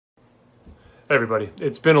Hey everybody,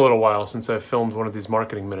 it's been a little while since I've filmed one of these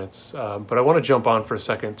marketing minutes, but I want to jump on for a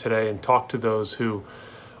second today and talk to those who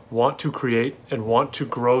want to create and want to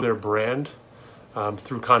grow their brand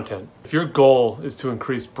through content. If your goal is to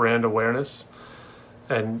increase brand awareness,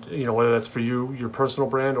 and whether that's for you, your personal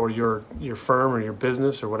brand, or your firm or your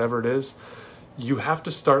business or whatever it is, you have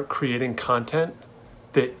to start creating content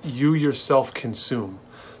that you yourself consume.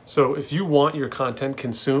 So if you want your content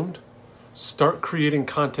consumed, start creating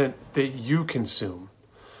content that you consume.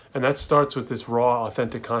 And that starts with this raw,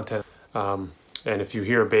 authentic content. And if you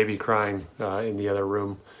hear a baby crying in the other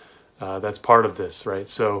room, that's part of this, right?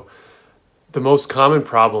 So the most common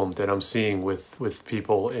problem that I'm seeing with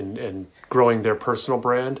people in growing their personal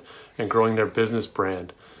brand and growing their business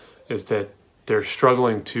brand is that they're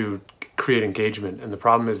struggling to create engagement. And the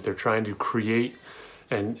problem is they're trying to create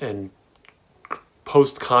and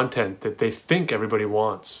post content that they think everybody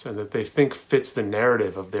wants and that they think fits the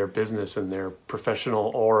narrative of their business and their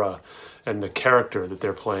professional aura and the character that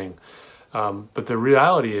they're playing. But the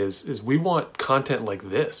reality is we want content like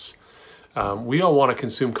this. We all want to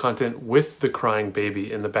consume content with the crying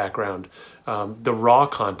baby in the background, the raw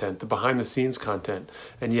content, the behind the scenes content.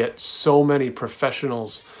 And yet so many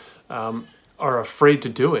professionals are afraid to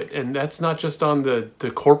do it. And that's not just on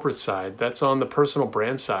the corporate side, that's on the personal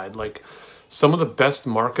brand side. Like, some of the best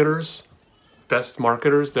marketers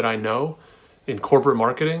that I know in corporate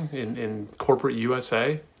marketing, in corporate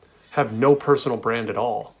USA, have no personal brand at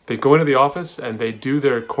all. They go into the office and they do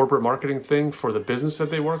their corporate marketing thing for the business that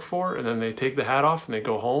they work for, and then they take the hat off and they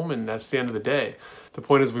go home, and that's the end of the day. The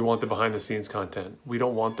point is, we want the behind the scenes content. We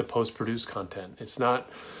don't want the post-produced content. It's not,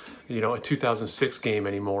 a 2006 game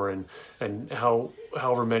anymore, and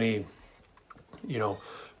however many,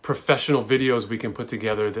 professional videos we can put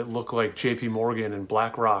together that look like JP Morgan and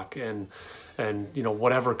BlackRock and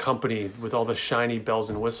whatever company with all the shiny bells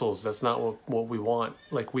and whistles. That's not what we want.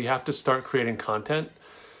 Like, we have to start creating content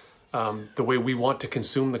the way we want to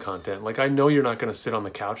consume the content. Like, I know you're not going to sit on the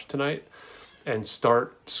couch tonight and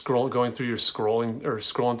start going through your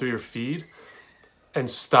scrolling through your feed and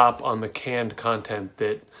stop on the canned content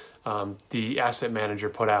that the asset manager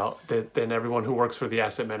put out, that then everyone who works for the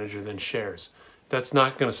asset manager then shares. That's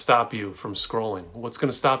not going to stop you from scrolling. What's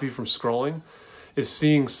going to stop you from scrolling is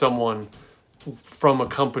seeing someone from a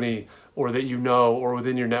company or that or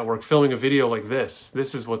within your network filming a video like this.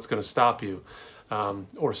 This is what's going to stop you.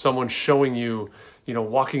 Or someone showing you,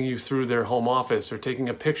 walking you through their home office, or taking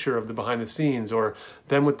a picture of the behind the scenes, or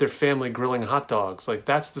them with their family grilling hot dogs. Like,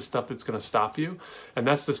 that's the stuff that's going to stop you. And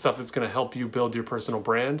that's the stuff that's going to help you build your personal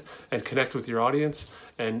brand and connect with your audience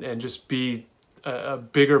and just be a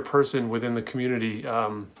bigger person within the community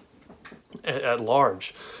at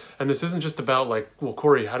large. And this isn't just about like, well,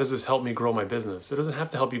 Corey, how does this help me grow my business? It doesn't have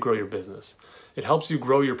to help you grow your business. It helps you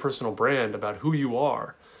grow your personal brand about who you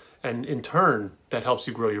are. And in turn, that helps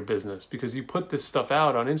you grow your business because you put this stuff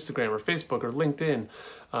out on Instagram or Facebook or LinkedIn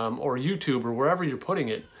or YouTube or wherever you're putting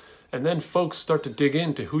it. And then folks start to dig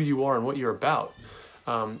into who you are and what you're about.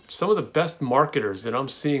 Some of the best marketers that I'm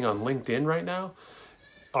seeing on LinkedIn right now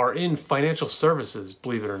are in financial services,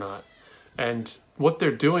 believe it or not. And what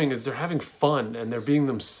they're doing is they're having fun and they're being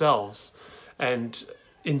themselves. And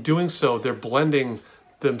in doing so, they're blending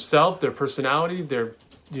themselves, their personality, their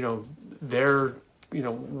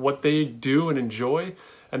what they do and enjoy,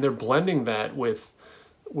 and they're blending that with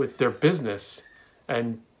their business.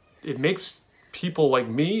 And it makes people like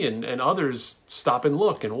me and others stop and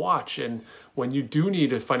look and watch. And when you do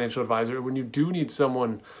need a financial advisor, when you do need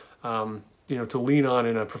someone to lean on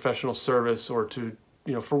in a professional service or to,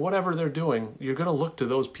 for whatever they're doing, you're going to look to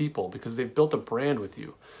those people because they've built a brand with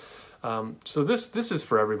you. So this is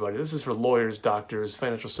for everybody. This is for lawyers, doctors,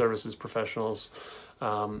 financial services professionals.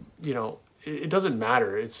 It doesn't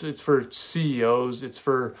matter. It's for CEOs. It's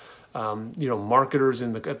for, marketers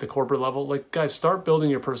at the corporate level. Like, guys, start building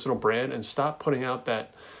your personal brand and stop putting out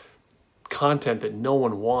that content that no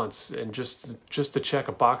one wants and just to check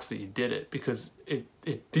a box that you did it, because it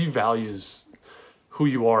devalues who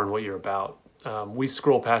you are and what you're about. We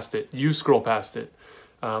scroll past it. You scroll past it.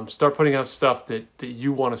 Start putting out stuff that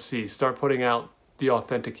you want to see. Start putting out the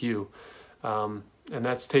authentic you. And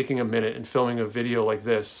that's taking a minute and filming a video like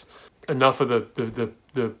this. Enough of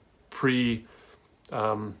the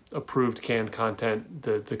approved canned content,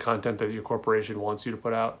 the content that your corporation wants you to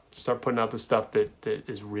put out. Start putting out the stuff that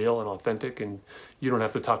is real and authentic, and you don't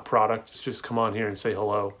have to talk products. Just come on here and say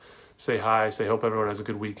hello, say hi, say hope everyone has a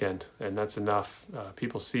good weekend, and that's enough.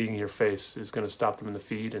 People seeing your face is going to stop them in the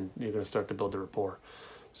feed, and you're going to start to build a rapport.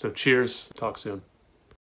 So cheers, talk soon.